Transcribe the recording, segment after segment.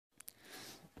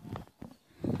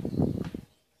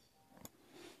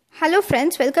Hello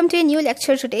friends, welcome to a new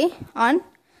lecture today on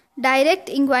direct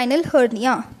inguinal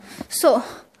hernia. So,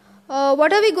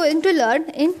 what are we going to learn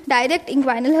in direct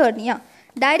inguinal hernia?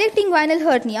 Direct inguinal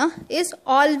hernia is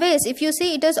always, if you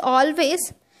see, it is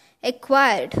always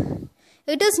acquired.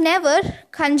 It is never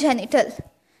congenital.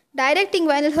 Direct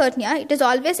inguinal hernia, it is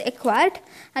always acquired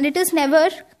and it is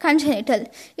never congenital.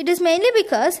 It is mainly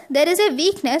because there is a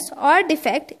weakness or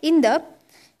defect in the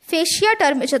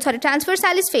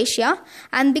transversalis fascia,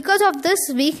 and because of this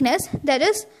weakness there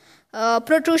is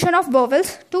protrusion of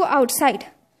bowels to outside.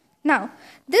 Now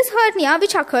this hernia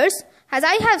which occurs, as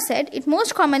I have said, it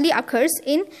most commonly occurs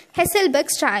in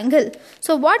Hasselbeck's triangle.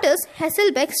 So what is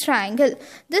Hasselbeck's triangle?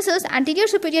 This is anterior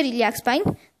superior iliac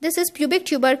spine, this is pubic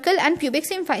tubercle and pubic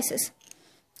symphysis.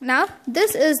 Now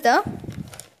this is the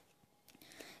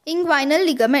inguinal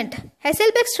ligament.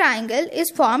 Hasselbeck's triangle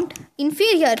is formed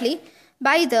inferiorly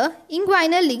by the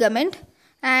inguinal ligament,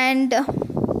 and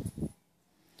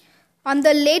on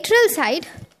the lateral side,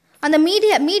 on the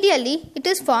medially it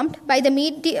is formed by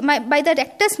the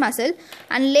rectus muscle,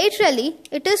 and laterally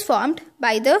it is formed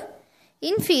by the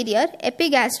inferior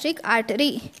epigastric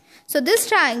artery. So this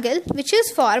triangle, which is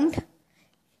formed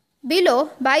below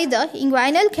by the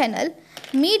inguinal canal,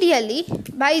 medially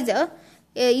by the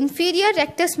inferior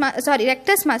rectus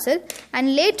muscle,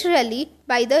 and laterally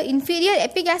by the inferior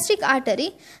epigastric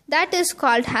artery, that is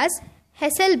called as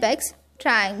Hasselbeck's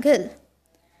triangle.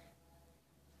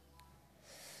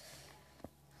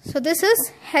 So this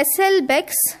is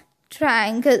Hasselbeck's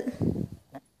triangle.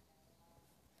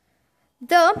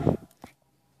 The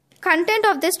content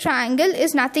of this triangle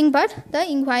is nothing but the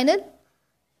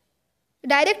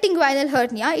direct inguinal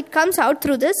hernia. It comes out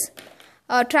through this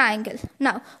triangle.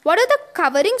 Now, what are the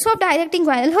coverings of direct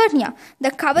inguinal hernia?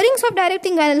 The coverings of direct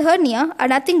inguinal hernia are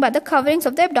nothing but the coverings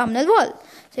of the abdominal wall.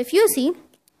 So, if you see,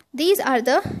 these are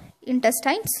the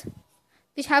intestines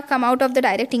which have come out of the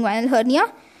direct inguinal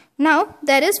hernia. Now,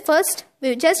 there is first,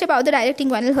 just above the direct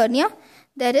inguinal hernia,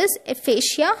 there is a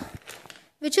fascia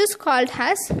which is called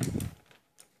as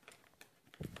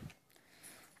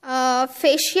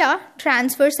fascia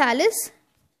transversalis.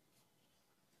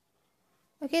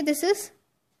 Okay, this is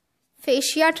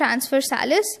fascia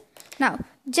transversalis. Now,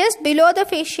 just below the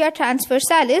fascia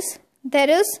transversalis, there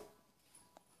is,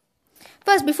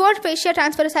 first before fascia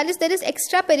transversalis, there is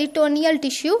extraperitoneal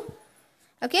tissue.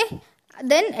 Okay,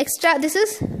 then this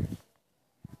is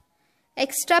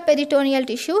extraperitoneal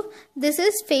tissue. This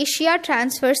is fascia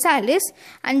transversalis,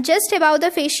 and just above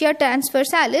the fascia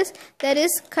transversalis, there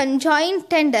is conjoint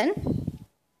tendon.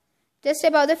 Just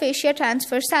above the fascia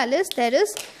transversalis, there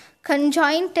is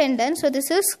conjoint tendon. So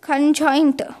this is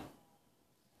conjoint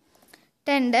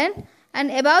tendon,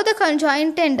 and above the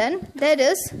conjoint tendon there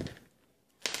is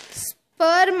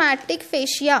spermatic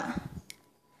fascia.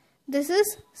 This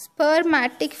is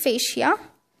spermatic fascia.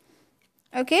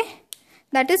 Okay,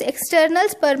 that is external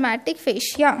spermatic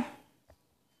fascia.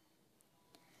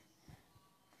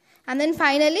 And then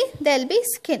finally there will be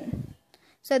skin.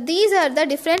 So these are the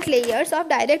different layers of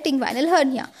direct inguinal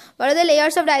hernia. What are the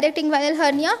layers of direct inguinal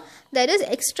hernia? There is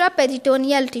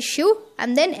extraperitoneal tissue,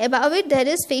 and then above it there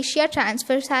is fascia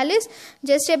transversalis.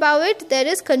 Just above it there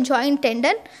is conjoint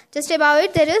tendon. Just above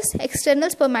it there is external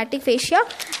spermatic fascia,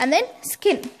 and then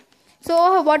skin.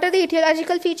 So what are the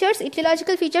etiological features?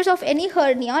 Etiological features of any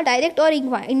hernia, direct or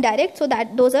indirect, so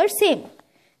that those are same.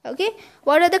 Okay.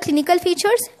 What are the clinical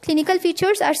features? Clinical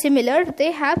features are similar.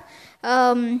 They have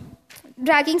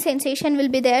dragging sensation will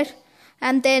be there,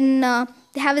 and then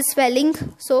they have a swelling.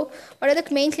 So what are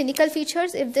the main clinical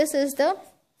features? If this is the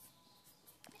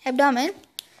abdomen,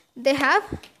 they have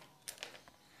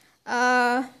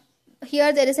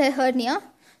here there is a hernia.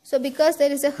 So because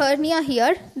there is a hernia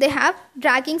here, they have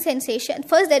dragging sensation.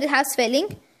 First they will have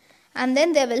swelling, and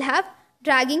then they will have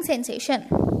dragging sensation.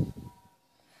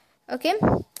 Okay,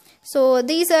 so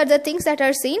these are the things that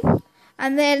are seen.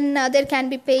 And then there can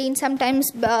be pain,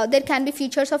 sometimes there can be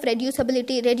features of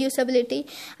reducibility,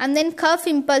 and then cuff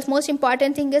impulse. Most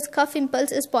important thing is cuff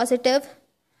impulse is positive.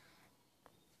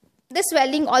 The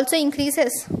swelling also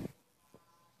increases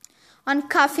on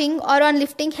cuffing or on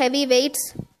lifting heavy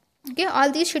weights. Okay,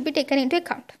 all these should be taken into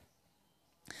account.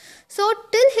 So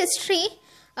till history,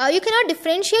 you cannot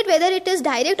differentiate whether it is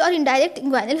direct or indirect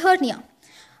inguinal hernia.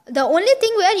 The only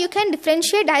thing where you can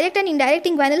differentiate direct and indirect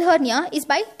inguinal hernia is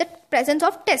by the presence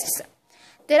of tests.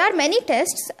 There are many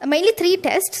tests, mainly 3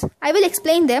 tests. I will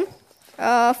explain them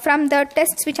from the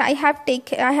tests which I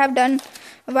have done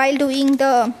while doing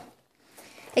the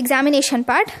examination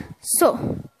part.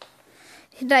 So,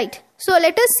 right. So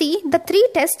let us see the 3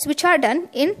 tests which are done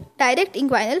in direct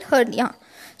inguinal hernia.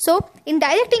 So in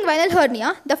direct inguinal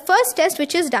hernia, the first test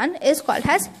which is done is called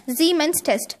as Semen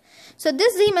Test. So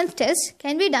this Semen Test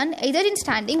can be done either in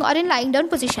standing or in lying down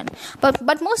position.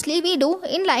 But mostly we do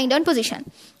in lying down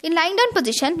position. In lying down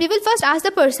position, we will first ask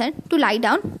the person to lie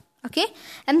down. Okay,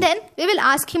 and then we will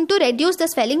ask him to reduce the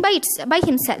swelling by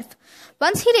himself.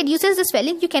 Once he reduces the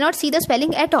swelling, you cannot see the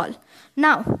swelling at all.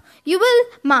 Now, you will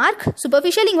mark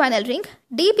superficial inguinal ring,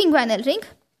 deep inguinal ring,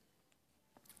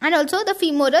 and also the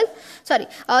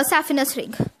saphenous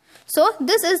ring. So,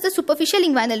 this is the superficial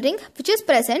inguinal ring which is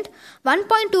present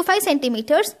 1.25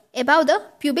 centimeters above the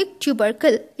pubic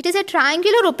tubercle. It is a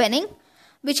triangular opening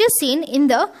which is seen in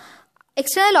the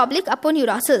external oblique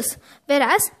aponeurosis,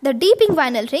 whereas the deep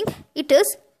inguinal ring, it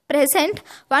is present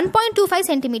 1.25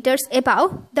 centimeters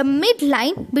above the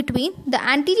midline between the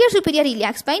anterior superior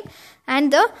iliac spine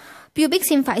and the pubic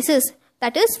symphysis.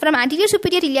 That is, from anterior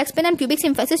superior iliac spine and pubic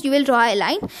symphysis, you will draw a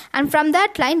line, and from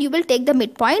that line you will take the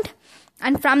midpoint,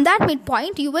 and from that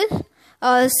midpoint you will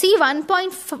see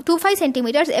 1.25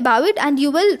 centimeters above it, and you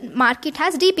will mark it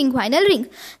as deep inguinal ring.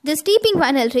 This deep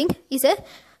inguinal ring is a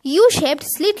U-shaped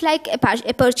slit-like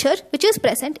aperture which is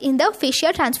present in the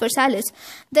fascia transversalis.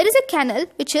 There is a canal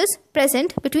which is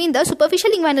present between the superficial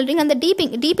inguinal ring and the deep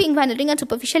inguinal ring and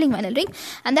superficial inguinal ring,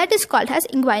 and that is called as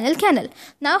inguinal canal.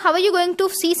 Now, how are you going to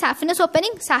see saphenous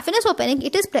opening? Saphenous opening,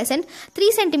 it is present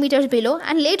 3 centimeters below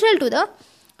and lateral to the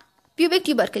pubic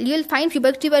tubercle. You will find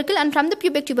pubic tubercle, and from the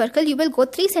pubic tubercle you will go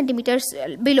 3 centimeters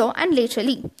below and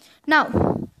laterally. Now,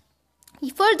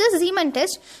 for this Semen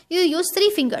test, you use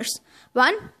 3 fingers.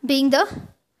 One being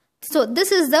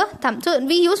this is the thumb. So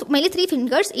we use mainly 3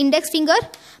 fingers: index finger,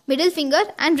 middle finger,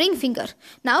 and ring finger.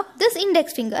 Now this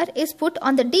index finger is put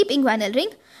on the deep inguinal ring,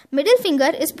 middle finger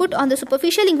is put on the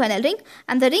superficial inguinal ring,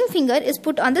 and the ring finger is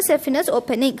put on the saphenous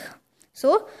opening.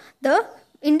 So the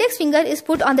index finger is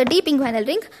put on the deep inguinal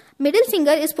ring, middle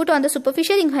finger is put on the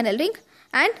superficial inguinal ring,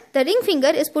 and the ring finger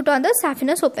is put on the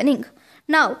saphenous opening.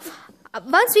 Now,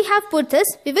 once we have put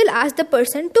this, we will ask the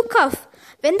person to cuff.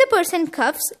 When the person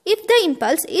cuffs, if the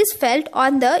impulse is felt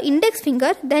on the index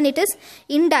finger, then it is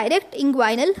indirect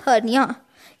inguinal hernia.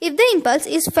 If the impulse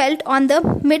is felt on the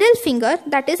middle finger,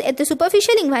 that is at the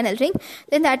superficial inguinal ring,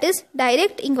 then that is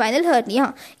direct inguinal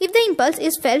hernia. If the impulse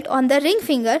is felt on the ring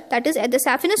finger, that is at the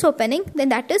saphenous opening, then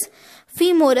that is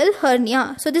femoral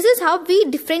hernia. So this is how we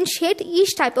differentiate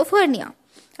each type of hernia.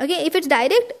 Okay, if it's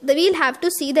direct, we will have to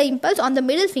see the impulse on the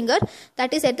middle finger,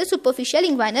 that is at the superficial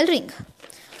inguinal ring.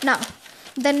 Now,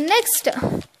 the next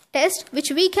test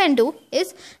which we can do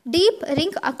is deep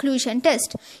ring occlusion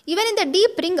test. Even in the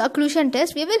deep ring occlusion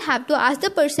test, we will have to ask the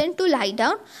person to lie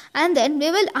down, and then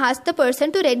we will ask the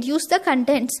person to reduce the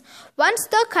contents. Once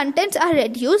the contents are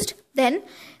reduced, then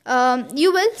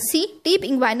you will see deep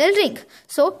inguinal ring.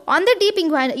 So on the deep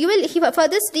inguinal, for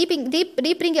this deep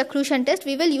ring occlusion test,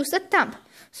 we will use the thumb.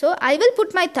 So I will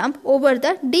put my thumb over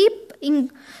the deep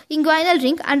inguinal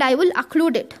ring and I will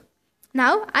occlude it.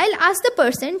 Now I'll ask the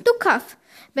person to cuff.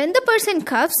 When the person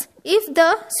cuffs, if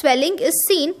the swelling is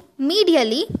seen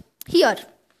medially here,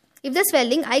 if the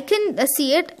swelling I can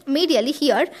see it medially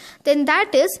here, then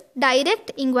that is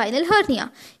direct inguinal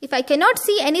hernia. If I cannot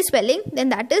see any swelling, then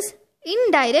that is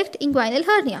indirect inguinal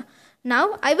hernia.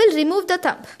 Now I will remove the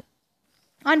thumb.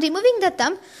 On removing the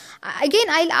thumb, again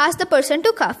I'll ask the person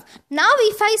to cuff. Now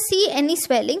if I see any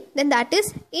swelling, then that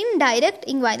is indirect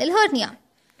inguinal hernia.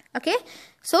 Okay,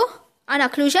 so on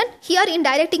occlusion, here in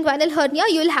direct inguinal hernia,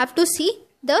 you will have to see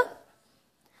the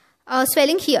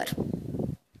swelling here.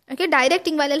 Okay, direct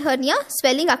inguinal hernia,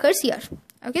 swelling occurs here.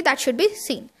 Okay, that should be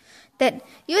seen. Then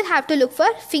you will have to look for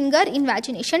finger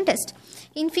invagination test.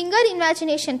 In finger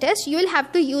invagination test, you will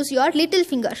have to use your little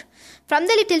finger. From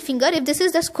the little finger, if this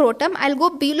is the scrotum, I'll go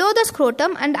below the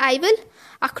scrotum and I will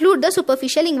occlude the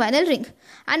superficial inguinal ring.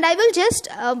 And I will just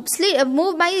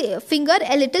move my finger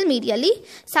a little medially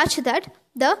such that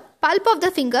the pulp of the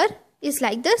finger is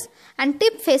like this and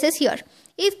tip faces here.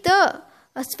 If the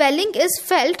swelling is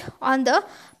felt on the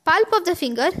pulp of the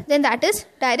finger, then that is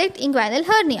direct inguinal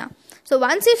hernia. So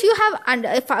once if you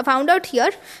have found out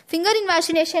here, finger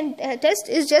invagination test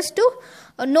is just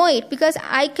to know it, because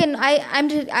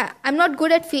I'm not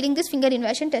good at feeling this finger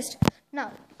invasion test.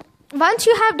 Now, once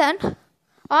you have done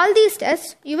all these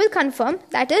tests, you will confirm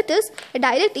that it is a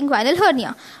direct inguinal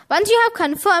hernia. Once you have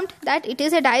confirmed that it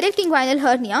is a direct inguinal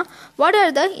hernia, what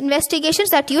are the investigations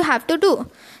that you have to do?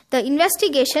 The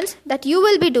investigations that you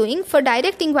will be doing for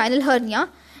direct inguinal hernia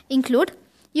include: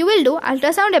 you will do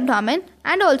ultrasound abdomen,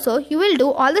 and also you will do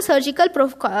all the surgical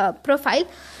profile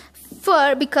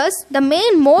because the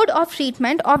main mode of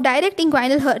treatment of direct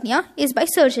inguinal hernia is by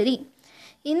surgery.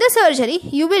 In the surgery,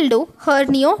 you will do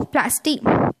hernioplasty.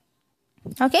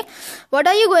 Okay, what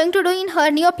are you going to do in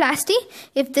hernioplasty?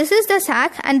 If this is the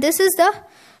sac and this is the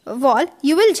wall,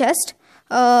 you will just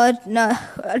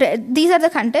these are the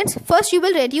contents. First you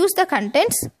will reduce the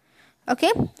contents.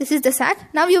 Okay, this is the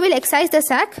sac. Now you will excise the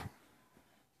sac.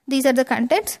 These are the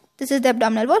contents. This is the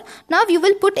abdominal wall. Now you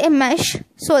will put a mesh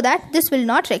so that this will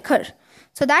not recur.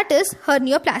 So that is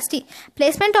hernioplasty.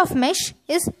 Placement of mesh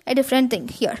is a different thing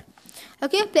here.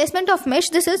 Okay, placement of mesh,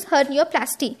 this is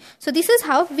hernioplasty. So this is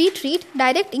how we treat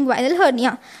direct inguinal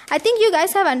hernia. I think you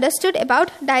guys have understood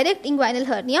about direct inguinal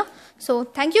hernia. So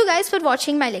thank you guys for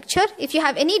watching my lecture. If you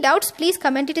have any doubts, please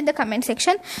comment it in the comment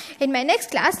section. In my next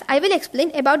class, I will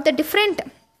explain about the different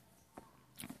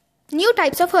new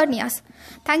types of hernias.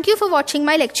 Thank you for watching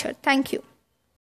my lecture. Thank you.